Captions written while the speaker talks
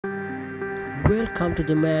Welcome to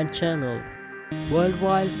the Man channel.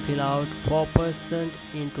 Worldwide fell out 4%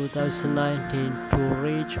 in 2019 to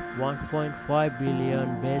reach 1.5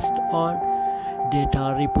 billion based on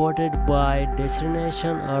data reported by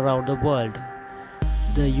destinations around the world.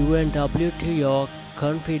 The UNWTO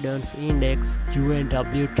Confidence Index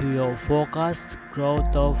UNWTO forecasts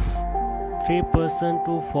growth of 3%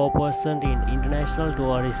 to 4% in international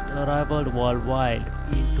tourist arrival worldwide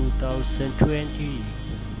in 2020.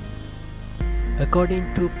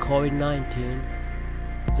 According to COVID-19,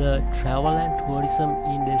 the travel and tourism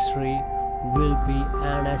industry will be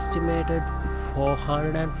an estimated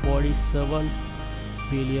 $447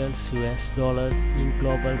 billion in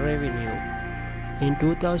global revenue. In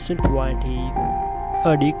 2020,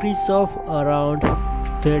 a decrease of around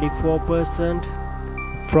 34%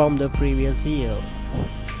 from the previous year.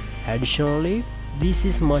 Additionally, this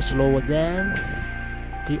is much lower than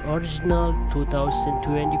the original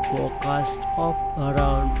 2020 forecast of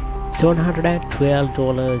around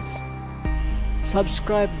 $712.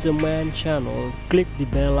 Subscribe the Man channel, click the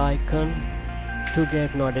bell icon to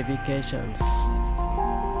get notifications.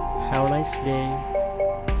 Have a nice day.